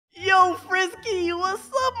Yo, Frizky, what's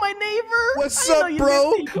up, my neighbor? What's up,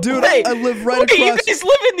 bro? Dude, Wait, I live right okay, across. you guys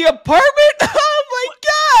live in the apartment?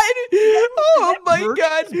 Oh my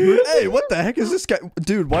god! Hey, what the heck is this guy?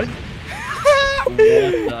 Dude, why?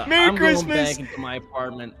 Merry I'm Christmas! going back into my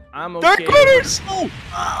apartment. I'm okay. Dark Corners!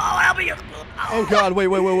 Help me. Oh God! Wait!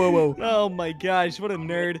 Whoa! Oh my gosh! What a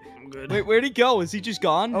nerd! I'm good. Wait, where'd he go? Is he just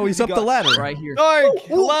gone? Oh, he's He up the gone? ladder. Right here. Dark,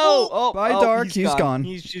 hello. Oh, Bye, oh, Dark. He's gone.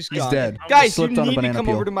 He's just He's gone. dead. Guys, you Slipped on a need to banana come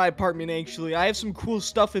peel. over to my apartment. Actually, I have some cool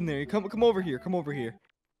stuff in there. Come over here. Come over here.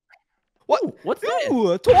 What? Ooh, what's that?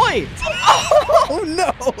 Ooh, a toy! Oh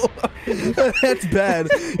no! That's bad.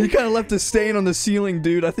 You kind of left a stain on the ceiling,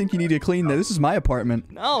 dude. I think you need to clean that. This is my apartment.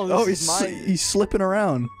 No, this Oh, is mine. he's slipping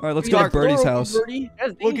around. All right, let's go to Dark, Birdie's Door open, house. Birdie.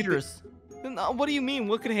 That's Look at dangerous. No, what do you mean?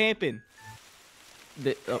 What could happen?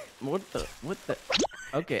 What the?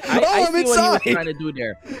 Okay, Oh, I I'm see what he was inside. trying to do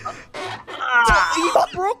there. You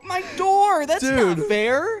broke my door. That's not Dude.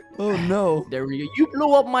 fair. Oh no! There we go. You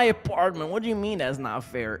blew up my apartment. What do you mean that's not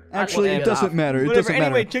fair? Actually, it Whatever. doesn't matter. It Whatever. doesn't matter.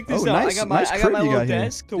 Anyway, check this oh, out. Nice, I nice got crib my you little got here.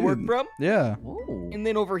 desk to work Dude. from. Yeah. Ooh. And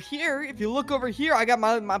then over here, if you look over here, I got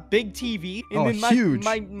my big TV. And Oh, then huge.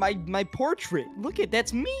 my portrait. Look at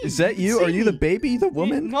that's me. Is that you? Are you the baby, the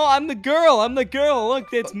woman? No, I'm the girl. I'm the girl. Look,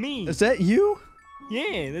 that's me. Is that you?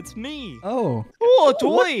 Yeah, that's me. Oh. Oh, a Ooh,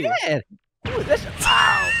 what's toy. that? Ooh, that's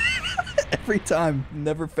ow. Every time,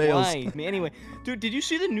 never fails. Why? Anyway, dude, did you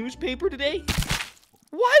see the newspaper today?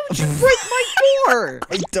 Why would you break my door?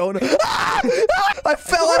 I don't know. I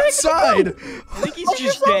fell outside. I think he's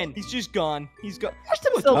just dead. He's just gone. He's gone.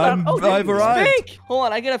 I've arrived. Fake! Hold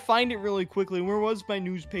on, I gotta find it really quickly. Where was my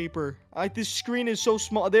newspaper? This screen is so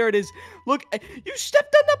small. There it is. Look, you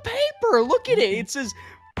stepped on the paper. Look at it. It says,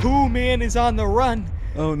 Pooh Man is on the run.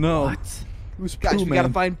 Oh no. What? Who's Guys, Pooh we gotta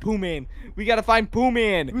Man? find Pooh Man. We gotta find Pooh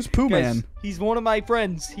Man. Who's Pooh Guys, Man? he's one of my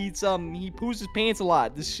friends. He poos his pants a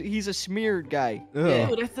lot. He's a smeared guy. Ugh.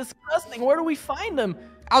 Ew, that's disgusting. Where do we find them?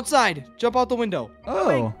 Outside. Jump out the window.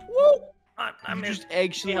 Oh. Woo! You just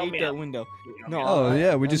actually Help ate me that out. window. No. Oh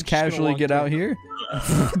yeah, we I'm just gonna casually walk get through. out here.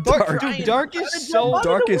 Dark, Dark. dude, Dark is so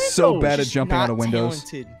Dark is so bad at Just jumping out of not windows.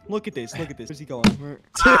 talented. Look at this. Look at this. Where's he going?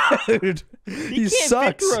 Dude, he can't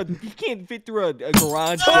sucks. He can't fit through a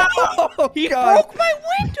garage. Oh He God. broke my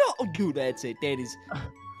window. Oh, dude, that's it. That is.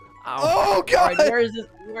 Ow. Oh God. Alright, where is this?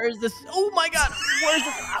 Where is this? Oh my God! Where's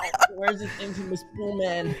this? Ow. Where's this infamous Pooh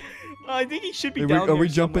Man? I think he should be Are down we there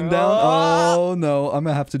jumping somewhere. down? Ah! Oh no, I'm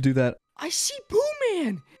gonna have to do that. I see Pooh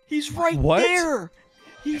Man. He's right What? there.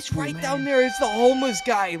 He's right down there. It's the homeless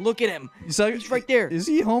guy. Look at him. He's like, He's right there. Is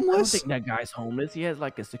he I don't homeless? think that guy's homeless. He has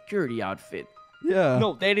like a security outfit. Yeah.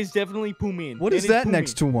 No, that is definitely Pooh Man. What is that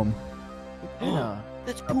next to him? Yeah.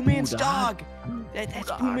 That's A Pooh Man's Pooh dog. dog. That's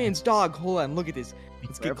Dog. Pooh Man's dog. Hold on, look at this.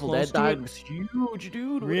 Let's get Careful, close that to it. dog is huge,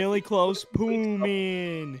 dude. Really close. Pooh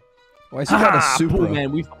Man. Why has he got a Pooh Supra?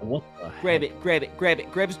 Man, what the heck? Grab it, grab it, grab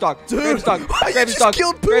it. Grab his dog. Dude, grab his dog. why grab you his just dog.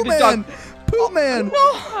 killed Pooh grab his Man? dog. Pooh Man.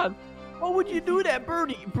 God, why would you do that,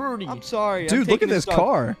 Birdie? Birdie. I'm sorry. Dude, look at this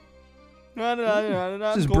car. No.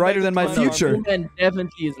 This is brighter than my future. Pooh Man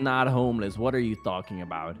definitely is not homeless. What are you talking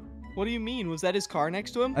about? What do you mean? Was that his car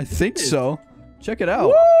next to him? I think so. Check it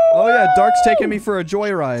out. Oh yeah, Dark's taking me for a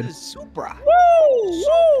joyride. This is Supra. Woo!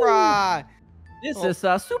 Supra. This is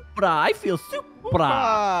a Supra. I feel Supra.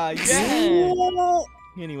 Supra. Yeah.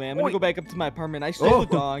 Anyway, I'm gonna go back up to my apartment. I stole the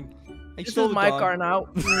dog. This is my car now.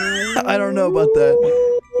 I don't know about that.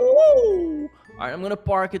 All right, I'm gonna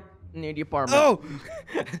park it near the apartment. Oh,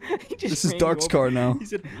 He just this is ran Dark's over. car now. He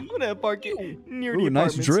said, "I'm gonna park it near the Ooh,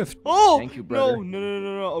 nice apartments." drift. Oh, Thank you, brother.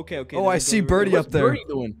 No. Okay. Oh, I see Birdie What's up there. Birdie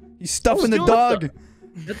doing? He's stuffing the still dog.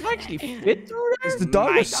 Does it actually fit through there? Is the dog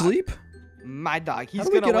My dog. asleep? My dog. He's How do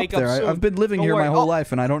we gonna get wake up there? up soon. I've been living Don't here worry. my whole Oh,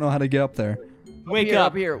 life, and I don't know how to get up there. Wake here,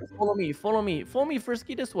 up. here. Follow me. Follow me,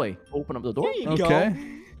 Frizky, this way. Open up the door. There you Okay. go.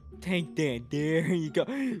 Take that. There you go.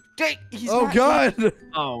 Take. He's Oh not- God! You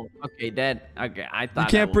Oh, okay, okay. I thought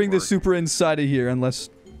can't bring the Supra inside of here unless.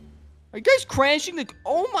 Are you guys crashing the?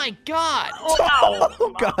 Oh my God!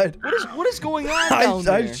 Oh God! What is going on down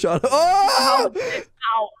there? I shot. Oh!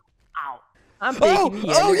 Ow! Ow! I'm Oh! taking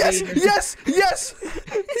the Oh yes! elevator. Yes! Yes!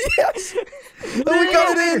 Yes! Oh, we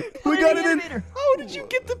got it in! We got it in! How did you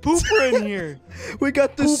get the pooper in here? We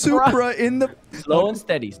got the Supra. Supra in the. Slow and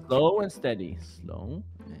steady. Slow and steady. Slow.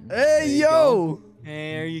 And Hey you yo!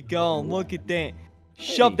 There you go. Look at that.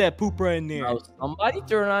 Shove that pooper in there. Now somebody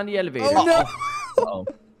turn on the elevator. Oh no! Uh-oh.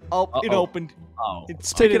 Oh, it Uh-oh. opened. Oh. It Let's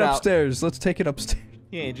spit take it out. upstairs. Let's take it upstairs.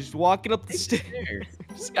 Yeah, just walk it up the stairs. There.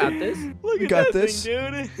 Just got this. Look You at got that this?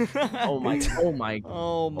 thing, dude. Oh my. Oh my.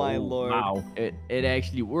 Oh my oh, lord. Wow. It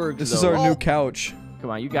actually works. This though. is our Oh. new couch. Come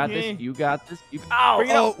on, you got Yeah. this. You got this. You. Ow! Bring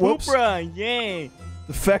it Oh, up, whoops. Poopra. Yeah.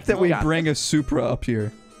 The fact that we bring a Supra up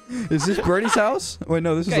here. Is this Birdie's house? Wait,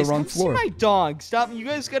 no, this is the wrong floor. See my dog. Stop. You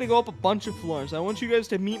guys gotta go up a bunch of floors. I want you guys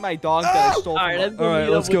to meet my dog that I stole from him. All right,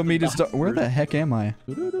 let's go meet his dog. Where the heck am I?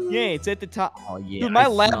 Yeah, it's at the top. Oh, yeah. Dude, my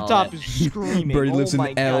laptop is screaming. Birdie lives in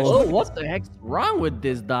L. Oh, what the heck's wrong with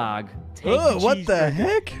this dog? Oh, what the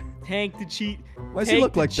heck? Tank the cheat. Why does he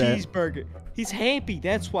look like that? Cheeseburger. He's happy.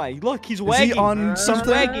 That's why. Look, he's Is wagging. he on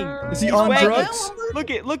something? He's wagging. Is he He's on wagging. drugs?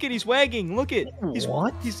 Look at. He's wagging. Look at. He's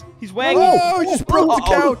What? He's wagging. Oh, he just broke the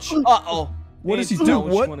couch. Uh-oh. What does he Man, do? what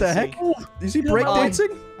you What wanna the heck? see. Is he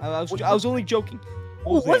breakdancing? I was only joking.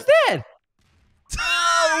 Oh, what's that?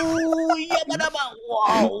 Oh, yeah, but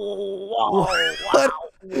whoa.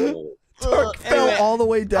 Dark fell Anyway, all the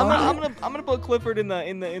way down. I'm gonna put Clifford in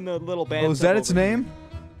the little band. Oh, is that its name?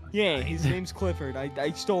 Yeah, his name's Clifford.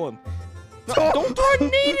 I stole him. No, don't throw a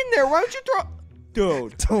nade in there. Why don't you throw?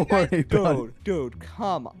 Dude. Don't worry about it. Dude,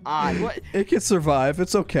 come on. What? It can survive.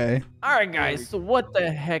 It's okay. All right, guys. So what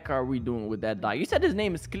the heck are we doing with that dog? You said his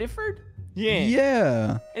name is Clifford? Yeah.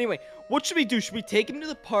 Yeah. Anyway, what should we do? Should we take him to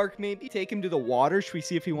the park? Maybe take him to the water? Should we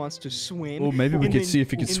see if he wants to swim? Oh, maybe we could see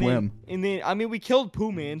if he could swim. And then, I mean, we killed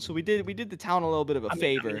Pooh Man, so we did the town a little bit of a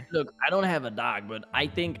favor. Look, I don't have a dog, but I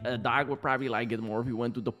think a dog would probably like it more if we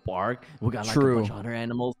went to the park. We got like a bunch of other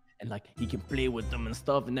animals, and like he can play with them and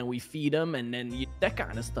stuff, and then we feed them, and then that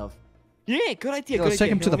kind of stuff. Yeah, good idea. Yeah, let's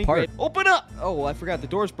take him to the park. Open up! Oh, I forgot the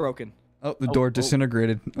door's broken. Oh, the door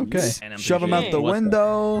disintegrated. Okay. And I'm Shove him out the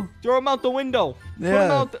window. Throw him out the window.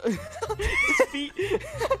 Yeah. Put him out his feet.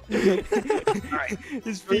 Alright.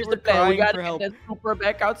 His feet Here's were the plan. We crying gotta for get help. that Supra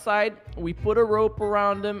back outside. We put a rope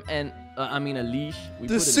around him, and a leash.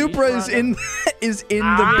 The Supra is in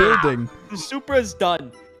the building. The Supra's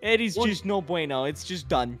done. Eddie's just no bueno. It's just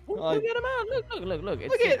done. Look at him out. Look. Look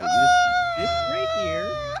at It's right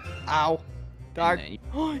here. Ow. Dark. And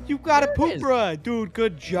You got a There it is. Poopra. Dude,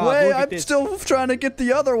 good job. Wait, Look at I'm this. still trying to get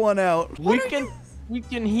the other one out. we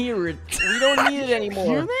can hear it. We don't need it anymore.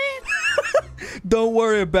 Hear that? Don't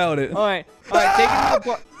worry about it. All right, take him to the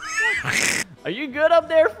park. Are you good up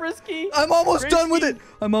there, Frizky? I'm almost done with Frizky. it.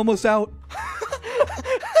 I'm almost out.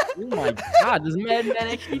 Oh my God, this madman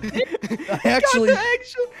actually did. I actually.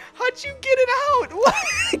 How'd you get it out? What?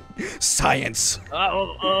 Science. That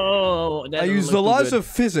I doesn't use look the too laws good. of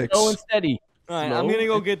physics. Slow and steady. All right, Slow. I'm gonna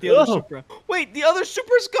go get the other Oh. Supra. Wait, the other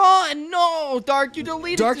Supra's gone. No, Dark, you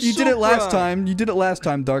deleted Dark, the you did it last Supra. time. You did it last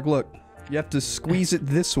time, Dark. Look. You have to squeeze it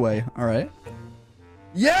this way. All right.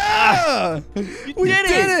 Yeah! We did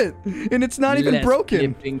did it! And it's not even Let's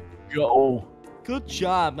broken. flipping go. Good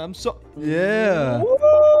job. I'm so. Yeah.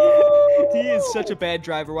 He is such a bad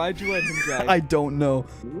driver. Why'd you let him drive? I don't know.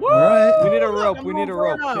 All right. We need a Look, rope. I'm We need a over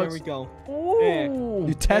rope. now. There we go. Ooh.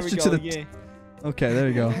 You attached it to the. Yeah. Okay, there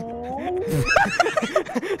you go.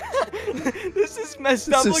 This is messed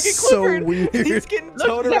This up. is Look at so Clifford. weird. He's getting Look,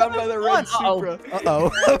 towed he's around having by the red fun. Supra.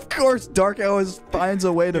 Uh-oh. Of course, Dark always finds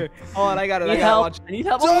a way to. Here, hold on, I got it. I Need got help. watch. I need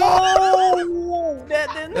help. Oh!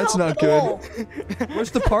 That didn't That's help not at good. all.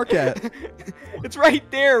 Where's the park at? It's right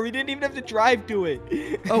there. We didn't even have to drive to it.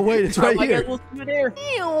 Oh wait, it's right I guess here. we'll see you there.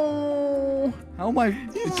 How am I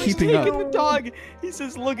He's keeping taking up? the dog. He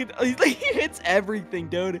says, "Look at." He hits everything,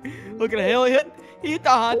 dude. Look at him. He hit the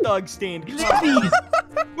hot dog stand.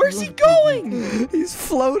 Where's he going? He's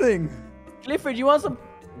floating. Clifford, you want some?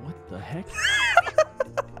 What the heck?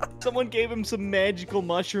 Someone gave him some magical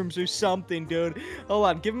mushrooms or something, dude. Hold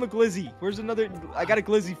on, give him a glizzy. Where's another? I got a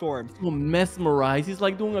glizzy for him. So mesmerized. He's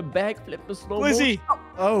like doing a backflip to slow Glizzy,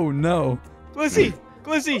 Oh no. glizzy,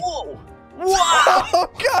 glizzy. Whoa. Oh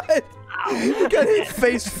god. You got hit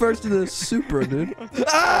face first in the Supra, dude. Oh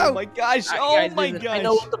Ow! my gosh! Alright, Oh guys, my listen, gosh! I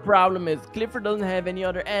know what the problem is. Clifford doesn't have any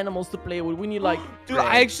other animals to play with. We need like. Dude,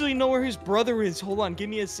 I actually know where his brother is. Hold on, give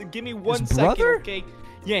me 1 second, brother? okay?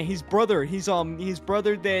 Yeah, his brother. He's his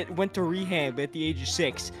brother that went to rehab at the age of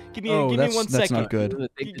 6. Give me, give me 1 that's second. not good.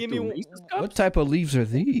 Give me What type of leaves are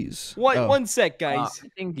these? What? Oh. 1 sec, guys. I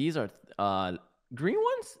think these are green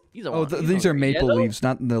ones. These are. Oh, these are maple yellow? leaves,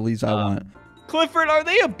 not the leaves I want. Clifford, are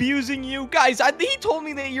they abusing you? Guys, he told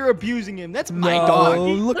me that you're abusing him. That's my No, dog.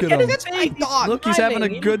 look at him. That's my dog. Look, he's having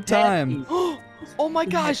a good time. Oh my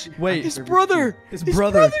gosh. Wait. His brother. His His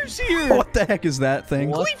brother. brother's here. What the heck is that thing?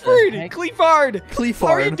 What? Clifford. the heck? Clifford. How are you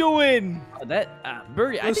Cleafard. doing?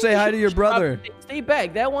 Birdie. Go say hi to your brother. Stay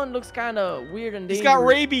back. That one looks kind of weird and dangerous. He's got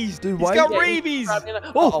rabies. Dude, He's why- got Yeah, rabies.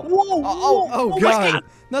 Oh, whoa, Oh my god.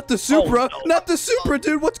 Not the Supra. no. Not the Supra,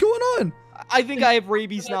 dude. What's going on? I think I have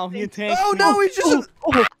rabies now. He attacked Oh me. no, he's just.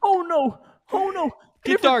 Oh no! Oh no!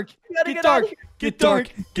 Get Clifford, dark. you gotta Get get dark. out of Get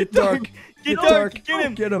dark. Get dark. Get Get dark. dark. Get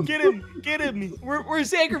him. Get him. Get him. Get him. We're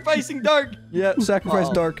sacrificing dark. Yeah, sacrifice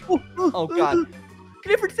Uh-oh. Dark. Oh god.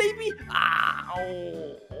 Clifford, save me!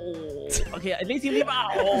 Ow! Oh. Okay, at least he leave.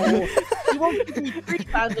 Ow! He won't give me 3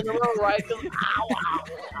 times in a row, right? Ow, ow,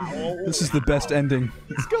 ow. This is the best ending.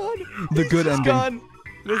 He's gone. The good ending. Gone.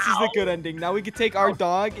 This is the good ending. Now we can take our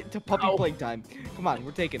dog to puppy playtime. Come on,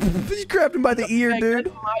 we're taking him. You grabbed him by the ear,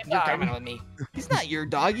 dude. You're coming with me. He's not your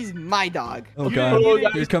dog. He's my dog. Oh god.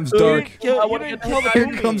 Here comes Dark. You didn't kill the Here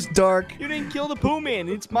Pooh comes Man. Dark. You didn't kill the Pooh Man.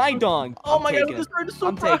 It's my dog. Oh my god, him. this bird is so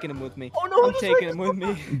I'm proud. taking him with me. Oh no, I'm taking him with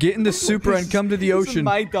me. Get in the Supra and come to the This is ocean.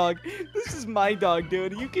 my dog. This is my dog,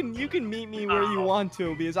 dude. You can meet me where you want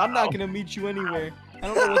to because I'm not gonna meet you anywhere. I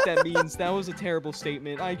don't know what that means. That was a terrible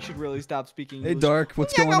statement. I should really stop speaking English. Hey Dark,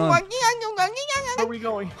 what's going on? Where are we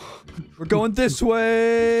going? We're going this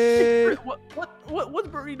way. What's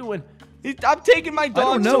Birdie doing? I'm taking my dog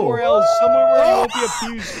don't know. somewhere else. Somewhere where he won't be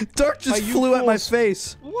abused. Dark just Are you flew at my fools?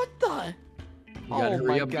 face. What the? You gotta Oh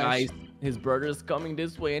my hurry up, gosh. guys. His brother's coming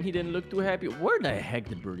this way, and he didn't look too happy. Where the heck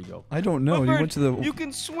did Birdie go? I don't know. He Clifford, went to the. You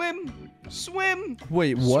can swim. Swim.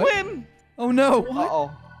 Wait, what? Swim. Oh no.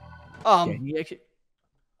 Uh-oh. Yeah, he actually...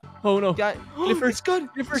 Oh no. Got, Clifford, it's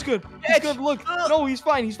good. Clifford, It's good. It's catch. good. Look. No, he's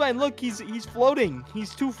fine. He's fine. Look, he's floating.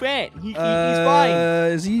 He's too fat. He's fine.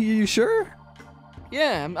 Is he? You sure?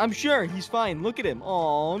 Yeah, I'm sure he's fine. Look at him.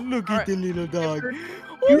 Oh, look at the little dog.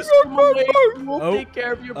 You swim away. We'll Oh. take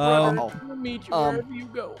care of your brother. Oh. We'll meet you Um, wherever you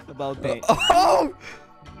go. About that. Oh.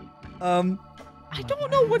 I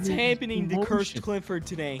don't know what's happening to Emotion. Cursed Clifford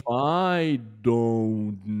today. I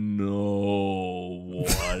don't know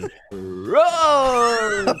what.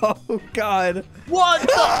 Oh god. What?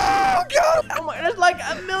 Oh god. Oh my, there's like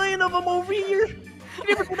a million of them over here.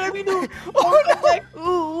 Clifford, whatever you do. Oh, come back.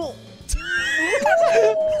 Ooh.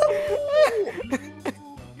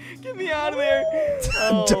 Get me out of there.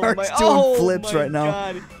 Oh, Dark's doing flips my right now.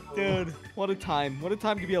 God. Dude, what a time. What a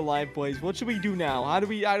time to be alive, boys. What should we do now? How do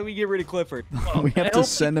we get rid of Clifford? We have to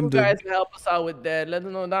send him You to. guys help us out with that. Let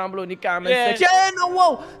us know down below in the comment Yeah. section. Yeah, no,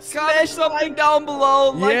 whoa. Comment Smash something down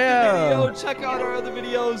below. Like Yeah. the video. Check out our other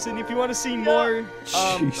videos. And if you want to see more,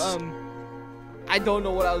 Jeez. I don't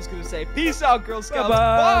know what I was going to say. Peace out, Girl Scouts.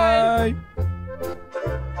 Bye. Bye.